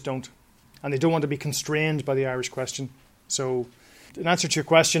 They just don't. and they don't want to be constrained by the Irish question. So, in answer to your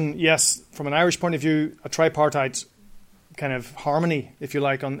question, yes, from an Irish point of view, a tripartite kind of harmony, if you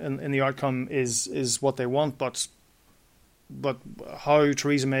like, in the outcome is what they want. But how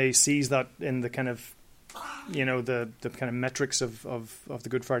Theresa May sees that in the kind of, the kind of metrics of the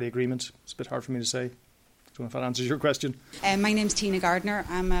Good Friday Agreement, it's a bit hard for me to say. I don't know if that answers your question. My name's Tina Gardner.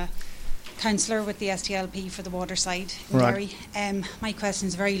 I'm a councillor with the SDLP for the Waterside in Derry. My question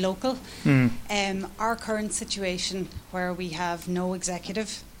is very local. Our current situation where we have no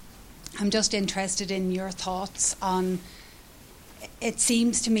executive, I'm just interested in your thoughts on, it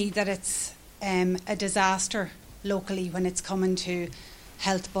seems to me that it's a disaster locally when it's coming to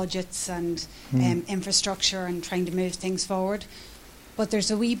health budgets and infrastructure and trying to move things forward. But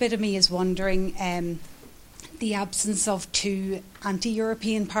there's a wee bit of me is wondering the absence of two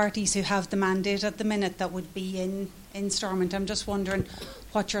anti-European parties who have the mandate at the minute that would be in Stormont. I'm just wondering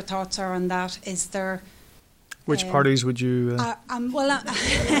what your thoughts are on that. Is there... Which parties would you... well,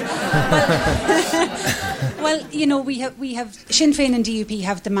 we have Sinn Féin and DUP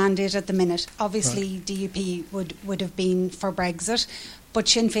have the mandate at the minute. Obviously, right. DUP would have been for Brexit, but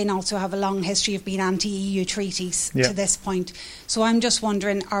Sinn Féin also have a long history of being anti-EU treaties to this point. So I'm just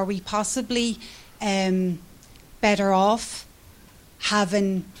wondering, are we possibly better off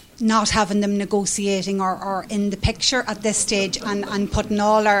not having them negotiating or in the picture at this stage and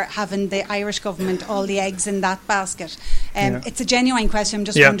having the Irish government all the eggs in that basket? It's a genuine question. I'm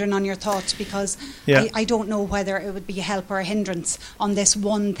just wondering on your thoughts, because I don't know whether it would be a help or a hindrance on this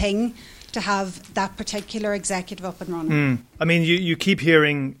one thing to have that particular executive up and running. I mean, you keep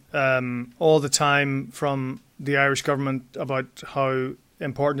hearing all the time from the Irish government about how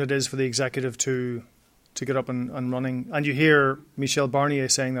important it is for the executive to get up and running. And you hear Michel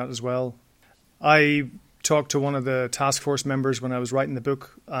Barnier saying that as well. I talked to one of the task force members when I was writing the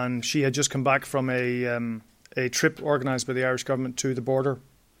book, and she had just come back from a trip organised by the Irish government to the border.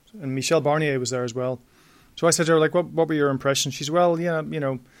 And Michel Barnier was there as well. So I said to her, like, what were your impressions? She said, well,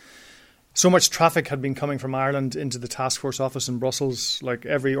 so much traffic had been coming from Ireland into the task force office in Brussels. Like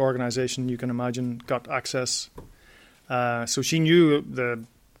every organisation you can imagine got access. So she knew the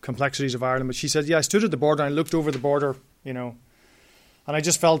complexities of Ireland, but she said, I stood at the border and I looked over the border, and I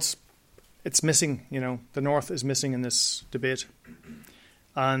just felt it's missing, the North is missing in this debate.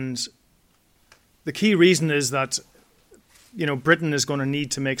 And the key reason is that, Britain is going to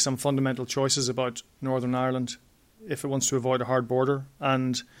need to make some fundamental choices about Northern Ireland if it wants to avoid a hard border.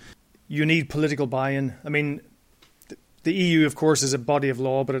 And you need political buy-in. I mean, the EU, of course, is a body of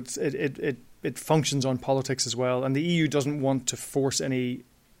law, but it functions on politics as well. And the EU doesn't want to force any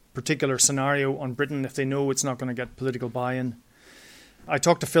particular scenario on Britain if they know it's not going to get political buy-in. I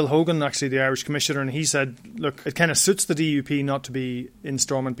talked to Phil Hogan, actually the Irish Commissioner, and he said, look, it kind of suits the DUP not to be in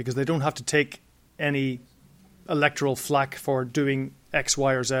Stormont because they don't have to take any electoral flack for doing X,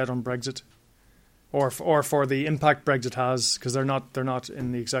 Y or Z on Brexit or for the impact Brexit has, because they're not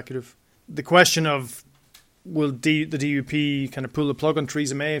in the executive. The question of will the DUP kind of pull the plug on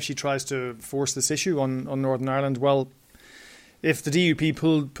Theresa May if she tries to force this issue on Northern Ireland? Well, if the DUP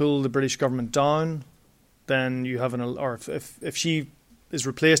pull the British government down, then you have if she is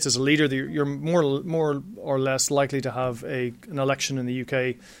replaced as a leader, you're more or less likely to have an election in the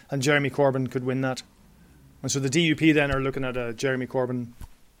UK, and Jeremy Corbyn could win that. And so the DUP then are looking at a Jeremy Corbyn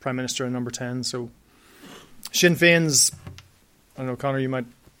Prime Minister in number 10. So Sinn Féin's, I don't know, Conor, you might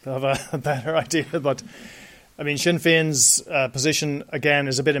have a better idea, but I mean, Sinn Féin's position again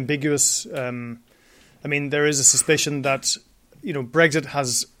is a bit ambiguous. I mean, there is a suspicion that Brexit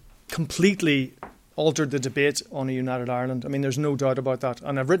has completely altered the debate on a united Ireland. I mean, there's no doubt about that.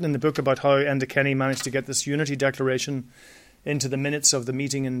 And I've written in the book about how Enda Kenny managed to get this unity declaration into the minutes of the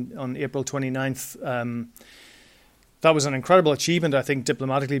meeting on April 29th. That was an incredible achievement, I think,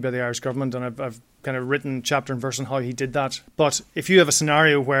 diplomatically by the Irish government, and I've kind of written chapter and verse on how he did that. But if you have a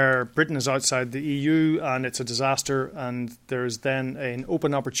scenario where Britain is outside the EU and it's a disaster, and there's then an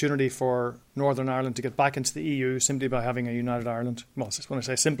open opportunity for Northern Ireland to get back into the EU simply by having a united Ireland, well, when I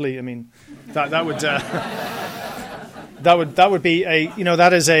say simply, I mean that would that would be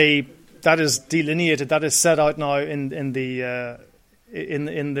that is delineated, that is set out now in the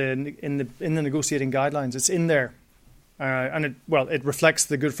negotiating guidelines. It's in there. And it reflects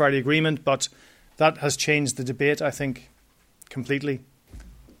the Good Friday Agreement, but that has changed the debate, I think, completely.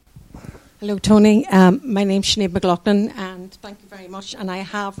 Hello, Tony. My name's Sinead McLaughlin, and thank you very much. And I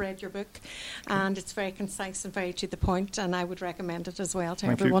have read your book, and it's very concise and very to the point, and I would recommend it as well to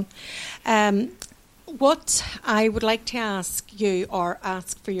everyone. What I would like to ask you, or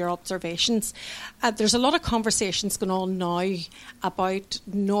ask for your observations, there's a lot of conversations going on now about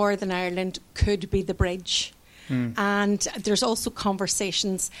Northern Ireland could be the bridge. And there's also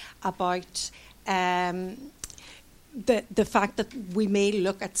conversations about the fact that we may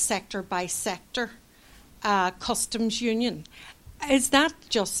look at sector by sector customs union. Is that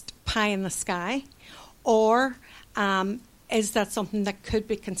just pie in the sky, or is that something that could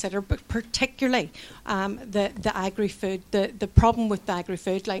be considered? But particularly the agri-food, the problem with the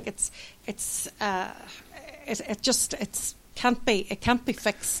agri-food, like it can't be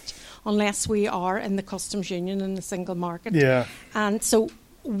fixed unless we are in the customs union and the single market. Yeah. And so,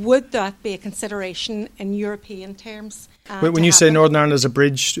 would that be a consideration in European terms? When you say Northern Ireland as a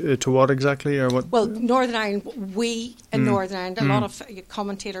bridge, to what exactly, or what? Well, Northern Ireland, Northern Ireland, a lot of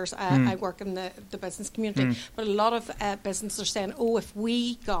commentators, I work in the business community, but a lot of businesses are saying, if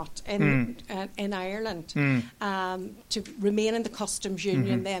we got in Ireland to remain in the customs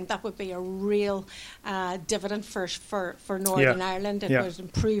union, then that would be a real dividend for Northern Ireland. It would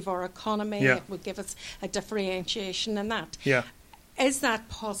improve our economy. It would give us a differentiation in that. Yeah. Is that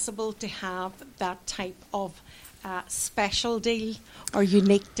possible to have that type of special deal or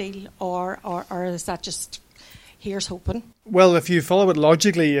unique deal, or is that just here's hoping? Well, if you follow it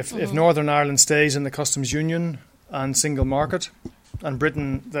logically, if Northern Ireland stays in the customs union and single market, and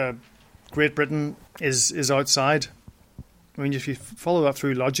Great Britain is outside, I mean, if you follow that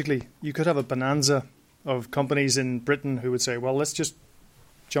through logically, you could have a bonanza of companies in Britain who would say, well, let's just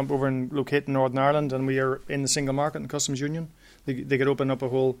jump over and locate in Northern Ireland, and we are in the single market and customs union. They could open up a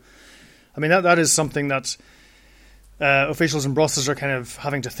whole... I mean, that is something that officials in Brussels are kind of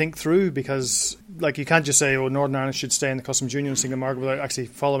having to think through, because, like, you can't just say, Northern Ireland should stay in the customs union and single market without actually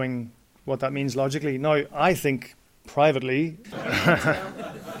following what that means logically. Now, I think privately,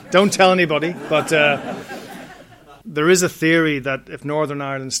 don't tell anybody, but there is a theory that if Northern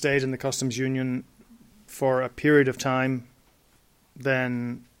Ireland stayed in the customs union for a period of time,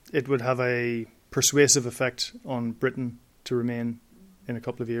 then it would have a persuasive effect on Britain to remain in a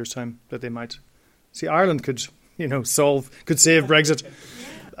couple of years' time, that they might see Ireland could save Brexit,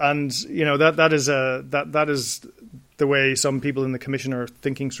 and that is the way some people in the Commission are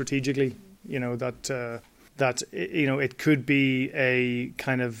thinking strategically. That it could be a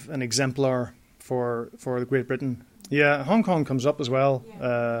kind of an exemplar for Great Britain. Yeah, Hong Kong comes up as well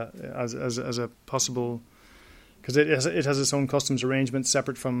as a possible, because it has its own customs arrangement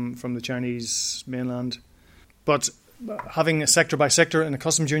separate from the Chinese mainland, but having a sector by sector in the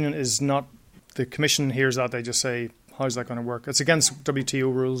customs union is not. The Commission hears that, they just say, how's that going to work? It's against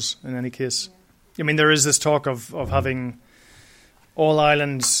WTO rules in any case. I mean, there is this talk of having all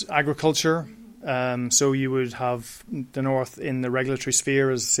islands agriculture, so you would have the north in the regulatory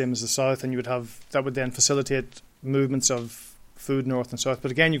sphere as the same as the south, and that would then facilitate movements of food north and south. But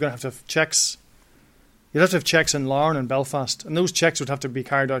again, you're going to have checks. You'd have to have checks in Larne and Belfast, and those checks would have to be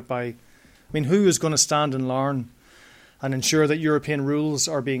carried out by... who is going to stand in Larne and ensure that European rules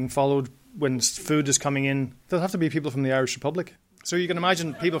are being followed when food is coming in? There'll have to be people from the Irish Republic. So you can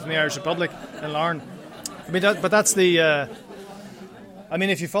imagine people from the Irish Republic in Larne. But that's the...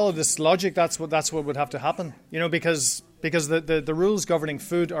 if you follow this logic, that's what would have to happen. Because the rules governing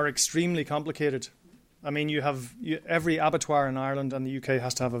food are extremely complicated. Every abattoir in Ireland and the UK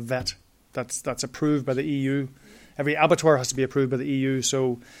has to have a vet that's approved by the EU. Every abattoir has to be approved by the EU.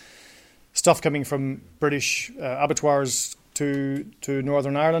 So stuff coming from British abattoirs to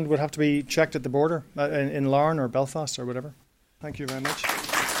Northern Ireland would have to be checked at the border in Larne or Belfast or whatever. Thank you very much.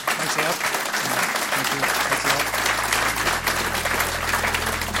 Thanks a lot. Thank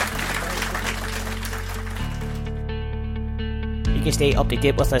you. You can stay up to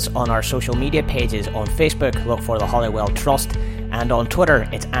date with us on our social media pages. On Facebook, look for the Holywell Trust, and on Twitter,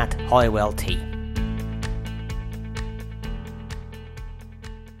 it's @HolywellT.